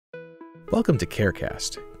Welcome to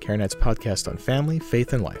CareCast, CareNet's podcast on family,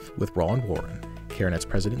 faith, and life with Roland Warren, CareNet's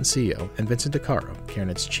president and CEO, and Vincent DeCaro,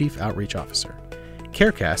 CareNet's chief outreach officer.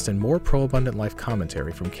 CareCast and more pro-abundant life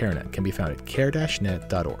commentary from CareNet can be found at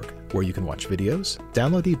care-net.org, where you can watch videos,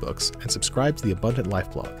 download ebooks, and subscribe to the Abundant Life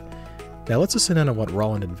blog. Now let's listen in on what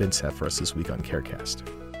Roland and Vince have for us this week on CareCast.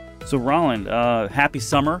 So Roland, happy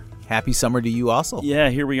summer. Happy summer to you also. Yeah,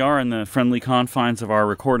 here we are in the friendly confines of our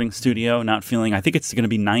recording studio, not feeling, I think it's going to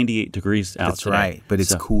be 98 degrees out That's today. right, but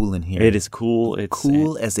it's cool in here. It is cool. It's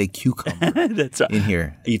cool as a cucumber in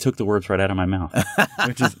here. You took the words right out of my mouth,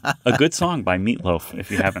 which is a good song by Meatloaf, if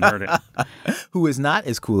you haven't heard it. Who is not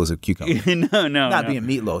as cool as a cucumber. No. Being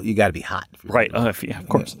Meatloaf, you got to be hot. Right, yeah, of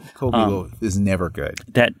course. Cold Meatloaf is never good.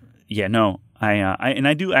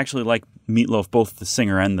 I do actually like Meatloaf, both the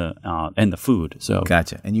singer and the food. So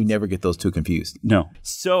gotcha. And you never get those two confused. No.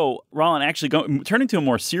 So Roland, actually turning to a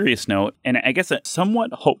more serious note, and I guess a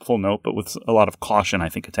somewhat hopeful note, but with a lot of caution, I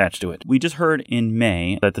think, attached to it. We just heard in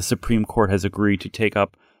May that the Supreme Court has agreed to take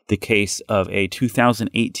up the case of a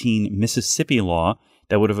 2018 Mississippi law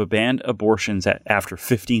that would have banned abortions after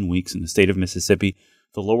 15 weeks in the state of Mississippi.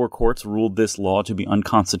 The lower courts ruled this law to be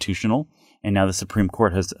unconstitutional, and now the Supreme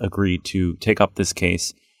Court has agreed to take up this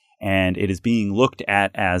case. And it is being looked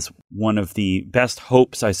at as one of the best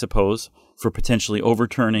hopes, I suppose, for potentially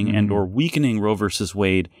overturning and or weakening Roe versus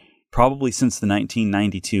Wade, probably since the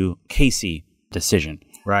 1992 Casey decision.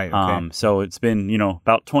 Right. Okay. So it's been,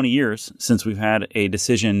 about 20 years since we've had a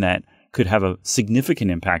decision that could have a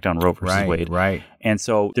significant impact on Roe versus Wade. Right. And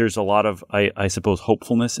so there's a lot of, I suppose,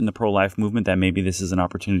 hopefulness in the pro-life movement that maybe this is an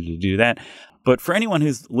opportunity to do that. But for anyone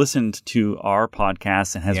who's listened to our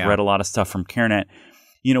podcast and has read a lot of stuff from CareNet,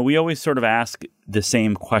 we always sort of ask the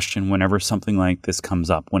same question whenever something like this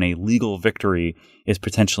comes up. When a legal victory is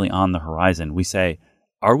potentially on the horizon, we say,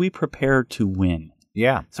 are we prepared to win?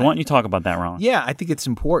 Yeah. So why don't you talk about that, Roland? Yeah, I think it's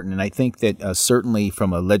important. And I think that certainly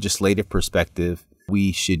from a legislative perspective,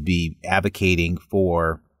 we should be advocating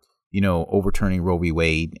for, overturning Roe v.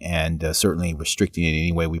 Wade and certainly restricting it in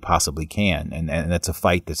any way we possibly can. And that's a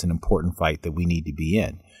fight that's an important fight that we need to be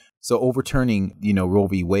in. So overturning, Roe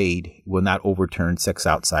v. Wade will not overturn sex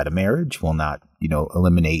outside of marriage, will not,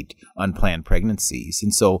 eliminate unplanned pregnancies.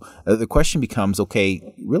 And so the question becomes,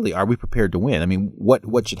 okay, really, are we prepared to win? I mean,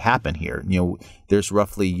 what should happen here? There's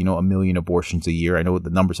roughly, 1 million abortions a year. I know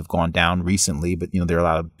the numbers have gone down recently, but, there are a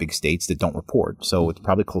lot of big states that don't report. So it's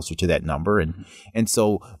probably closer to that number. And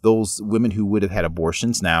so those women who would have had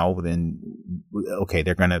abortions now, then, okay,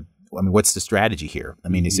 what's the strategy here? I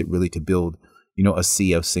mean, is it really to build a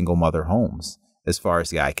sea of single mother homes as far as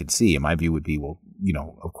the eye can see? And my view would be,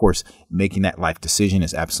 of course, making that life decision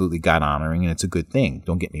is absolutely God honoring and it's a good thing.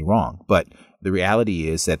 Don't get me wrong. But the reality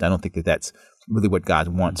is that I don't think that that's really what God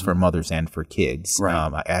wants for mothers and for kids.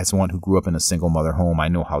 Right. As one who grew up in a single mother home, I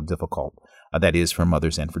know how difficult that is for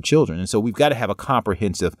mothers and for children. And so we've got to have a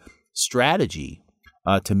comprehensive strategy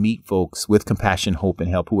to meet folks with compassion, hope, and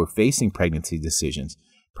help who are facing pregnancy decisions,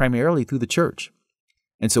 primarily through the church.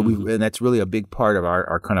 And so and that's really a big part of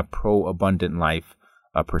our kind of pro-abundant life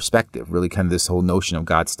perspective, really kind of this whole notion of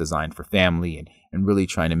God's design for family and really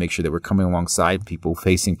trying to make sure that we're coming alongside people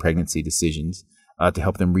facing pregnancy decisions to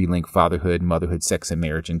help them relink fatherhood, motherhood, sex, and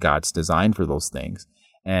marriage and God's design for those things.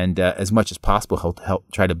 And as much as possible,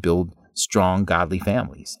 help try to build strong, godly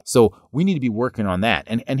families. So we need to be working on that.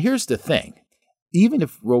 And here's the thing. Even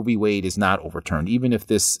if Roe v. Wade is not overturned, even if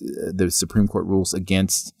the Supreme Court rules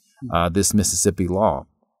against this Mississippi law,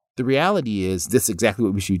 the reality is this is exactly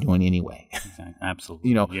what we should be doing anyway.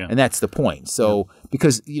 Absolutely. And that's the point. So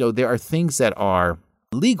because, there are things that are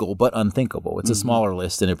legal but unthinkable. It's a smaller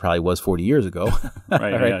list than it probably was 40 years ago.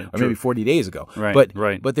 Right. Or maybe 40 days ago. Right.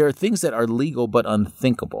 But there are things that are legal but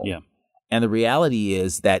unthinkable. Yeah. And the reality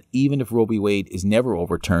is that even if Roe v. Wade is never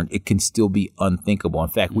overturned, it can still be unthinkable. In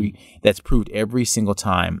fact, that's proved every single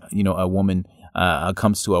time, a woman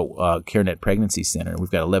comes to a CareNet pregnancy center. We've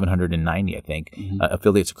got 1,190, I think,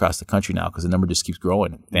 affiliates across the country now because the number just keeps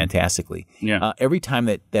growing fantastically. Yeah. Every time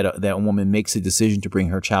that a woman makes a decision to bring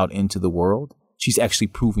her child into the world, she's actually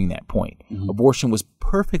proving that point. Abortion was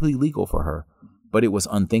perfectly legal for her, but it was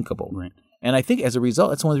unthinkable. Right. And I think as a result,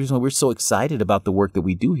 that's one of the reasons why we're so excited about the work that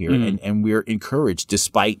we do here, and we're encouraged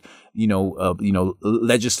despite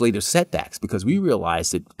legislative setbacks, because we realize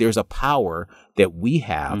that there's a power that we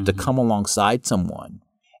have to come alongside someone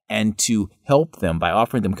and to help them by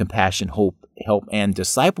offering them compassion, hope, help, and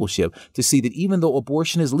discipleship to see that even though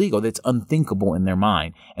abortion is legal, that's unthinkable in their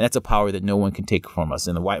mind. And that's a power that no one can take from us.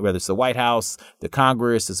 Whether it's the White House, the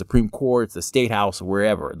Congress, the Supreme Court, the State House,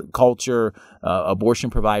 wherever, the culture,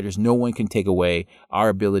 abortion providers, no one can take away our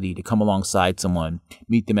ability to come alongside someone,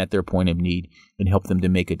 meet them at their point of need, and help them to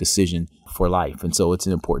make a decision for life. And so it's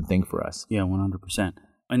an important thing for us. Yeah, 100%.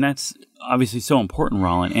 And that's obviously so important,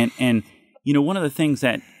 Roland. And you know, one of the things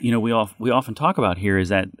that, you know, we often talk about here is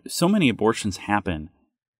that so many abortions happen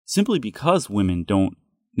simply because women don't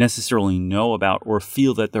necessarily know about or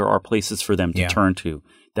feel that there are places for them to turn to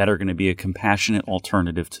that are going to be a compassionate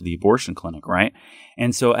alternative to the abortion clinic, right?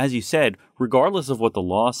 And so, as you said, regardless of what the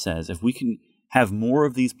law says, if we can have more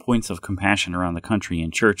of these points of compassion around the country in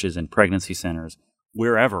churches and pregnancy centers,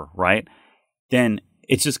 wherever, right, then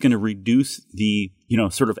it's just going to reduce the, you know,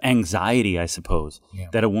 sort of anxiety, I suppose,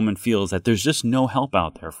 that a woman feels that there's just no help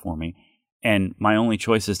out there for me, and my only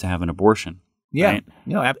choice is to have an abortion. Yeah, right?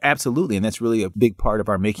 No, absolutely. And that's really a big part of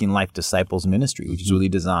our Making Life Disciples ministry, which is really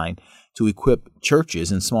designed to equip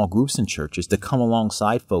churches and small groups in churches to come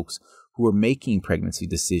alongside folks who are making pregnancy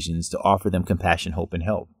decisions to offer them compassion, hope, and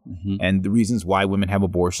help. And the reasons why women have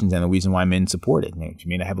abortions and the reason why men support it. She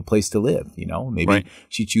may not have a place to live, you know. Maybe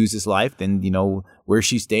she chooses life, then, you know, where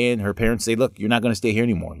she's staying, her parents say, look, you're not going to stay here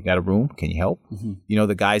anymore. You got a room? Can you help? You know,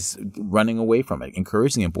 the guy's running away from it,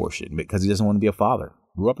 encouraging abortion because he doesn't want to be a father.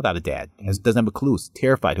 Grew up without a dad, doesn't have a clue, is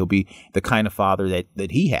terrified he'll be the kind of father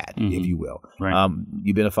that he had, if you will.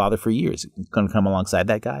 You've been a father for years. Going to come alongside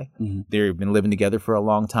that guy. They've been living together for a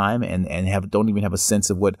long time and don't even have a sense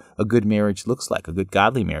of what a good marriage looks like, a good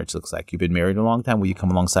godly marriage looks like. You've been married a long time. Will you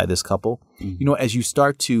come alongside this couple? You know, as you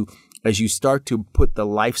start to put the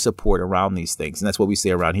life support around these things, and that's what we say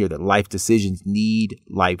around here, that life decisions need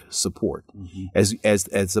life support. As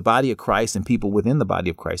the body of Christ and people within the body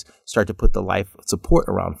of Christ start to put the life support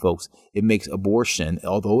around folks, it makes abortion,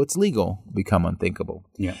 although it's legal, become unthinkable.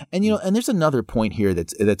 And you know, and there's another point here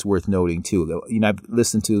that's worth noting too. You know, I've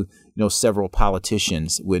listened to, you know, several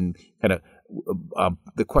politicians when kind of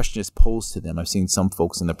the question is posed to them. I've seen some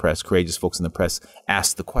folks in the press, courageous folks in the press,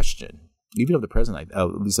 ask the question. Even of the president,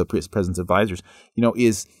 at least the president's advisors, you know,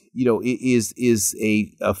 is a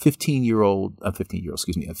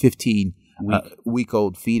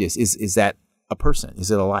 15-week-old fetus, is that a person?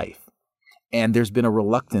 Is it a life? And there's been a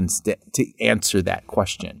reluctance to answer that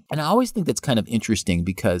question. And I always think that's kind of interesting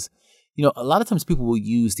because, you know, a lot of times people will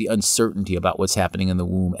use the uncertainty about what's happening in the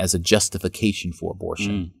womb as a justification for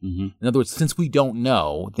abortion. In other words, since we don't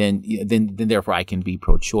know, then therefore I can be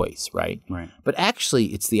pro-choice, right? But actually,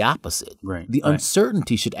 it's the opposite. The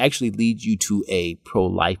uncertainty should actually lead you to a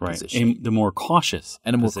pro-life position, and the more cautious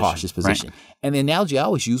position. And the analogy I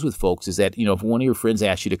always use with folks is that, you know, if one of your friends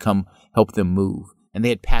asked you to come help them move, and they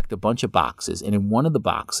had packed a bunch of boxes, and in one of the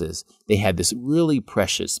boxes, they had this really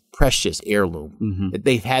precious heirloom that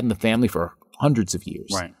they've had in the family for hundreds of years.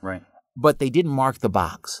 But they didn't mark the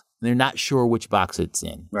box. They're not sure which box it's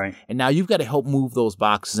in. And now you've got to help move those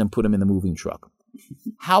boxes and put them in the moving truck.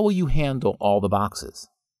 How will you handle all the boxes?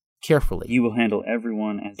 Carefully. You will handle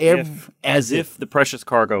everyone as if the precious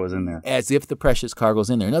cargo is in there. As if the precious cargo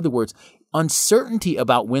is in there. In other words, uncertainty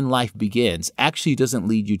about when life begins actually doesn't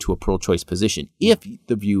lead you to a pro-choice position if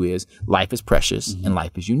the view is life is precious and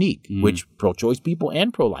life is unique, which pro-choice people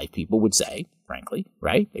and pro-life people would say, frankly,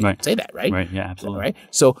 right? They would say that, right? Yeah, absolutely. Right?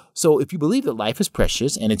 So if you believe that life is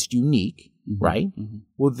precious and it's unique, right?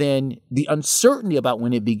 Well, then the uncertainty about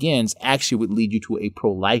when it begins actually would lead you to a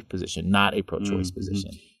pro-life position, not a pro-choice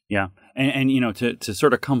position. Yeah. And you know, to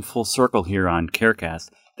sort of come full circle here on CareCast,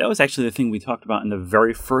 that was actually the thing we talked about in the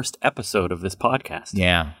very first episode of this podcast.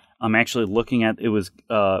 Yeah. I'm actually looking at, it was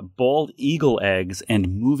Bald Eagle Eggs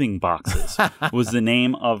and Moving Boxes was the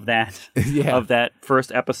name of that of that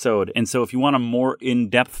first episode. And so if you want a more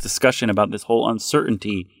in-depth discussion about this whole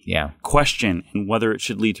uncertainty question and whether it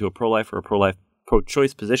should lead to a pro-life or a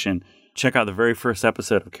pro-choice position, check out the very first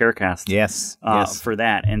episode of CareCast for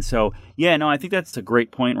that. And so, yeah, no, I think that's a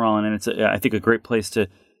great point, Roland, and it's, I think, a great place to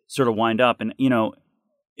sort of wind up. And, you know,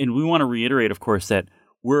 and we want to reiterate, of course, that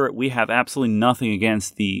we have absolutely nothing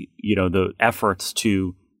against the, you know, the efforts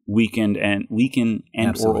to weaken and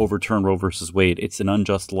or overturn Roe versus Wade. It's an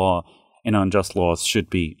unjust law, and unjust laws should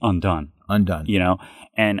be undone. You know,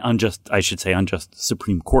 and unjust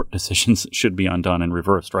Supreme Court decisions should be undone and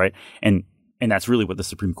reversed, right? And that's really what the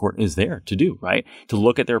Supreme Court is there to do, right? To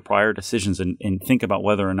look at their prior decisions and think about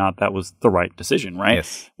whether or not that was the right decision, right?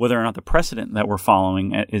 Yes. Whether or not the precedent that we're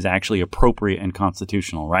following is actually appropriate and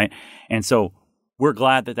constitutional, right? And so we're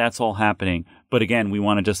glad that that's all happening. But again, we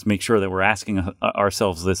want to just make sure that we're asking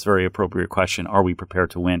ourselves this very appropriate question: are we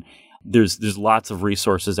prepared to win? There's lots of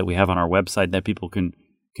resources that we have on our website that people can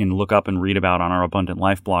look up and read about on our Abundant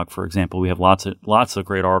Life blog. For example, we have lots of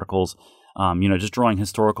great articles, just drawing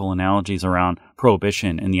historical analogies around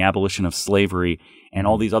prohibition and the abolition of slavery and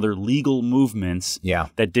all these other legal movements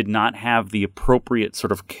that did not have the appropriate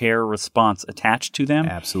sort of care response attached to them.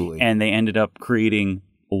 Absolutely. And they ended up creating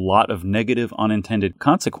a lot of negative unintended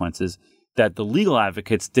consequences that the legal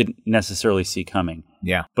advocates didn't necessarily see coming.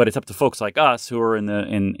 Yeah. But it's up to folks like us who are in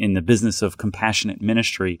the business of compassionate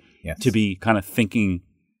ministry to be kind of thinking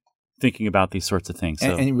about these sorts of things.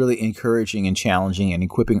 So. And really encouraging and challenging and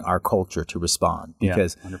equipping our culture to respond.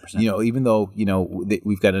 Because, 100%. Even though,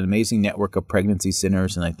 we've got an amazing network of pregnancy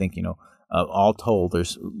centers, and I think, all told,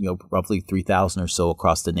 there's, roughly 3,000 or so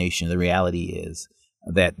across the nation. The reality is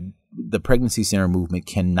that the pregnancy center movement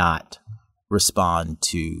cannot respond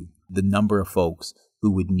to the number of folks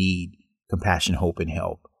who would need compassion, hope, and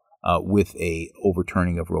help with a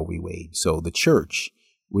overturning of Roe v. Wade. So the church,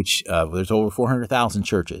 which there's over 400,000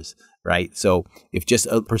 churches, right? So if just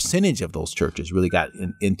a percentage of those churches really got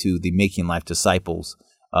into the Making Life Disciples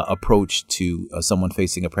approach to someone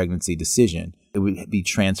facing a pregnancy decision, it would be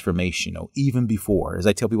transformational even before. As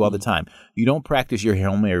I tell people all the time, you don't practice your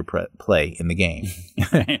Hail Mary play in the game,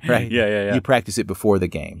 right? Yeah. You practice it before the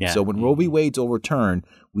game. Yeah. So when Roe v. Wade's overturned,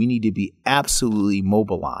 we need to be absolutely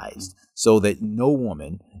mobilized so that no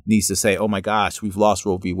woman needs to say, oh my gosh, we've lost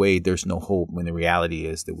Roe v. Wade, there's no hope, when the reality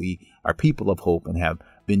is that we are people of hope and have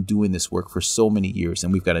been doing this work for so many years,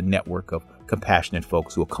 and we've got a network of compassionate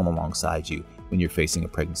folks who will come alongside you when you're facing a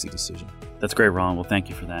pregnancy decision. That's great, Ron. Well, thank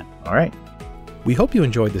you for that. All right. We hope you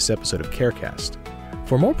enjoyed this episode of CareCast.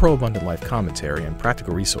 For more pro-abundant life commentary and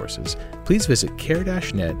practical resources, please visit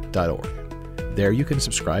care-net.org. There you can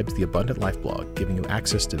subscribe to the Abundant Life blog, giving you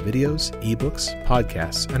access to videos, ebooks,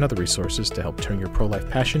 podcasts, and other resources to help turn your pro-life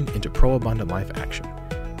passion into pro-abundant life action.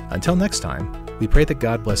 Until next time, we pray that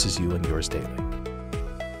God blesses you and yours daily.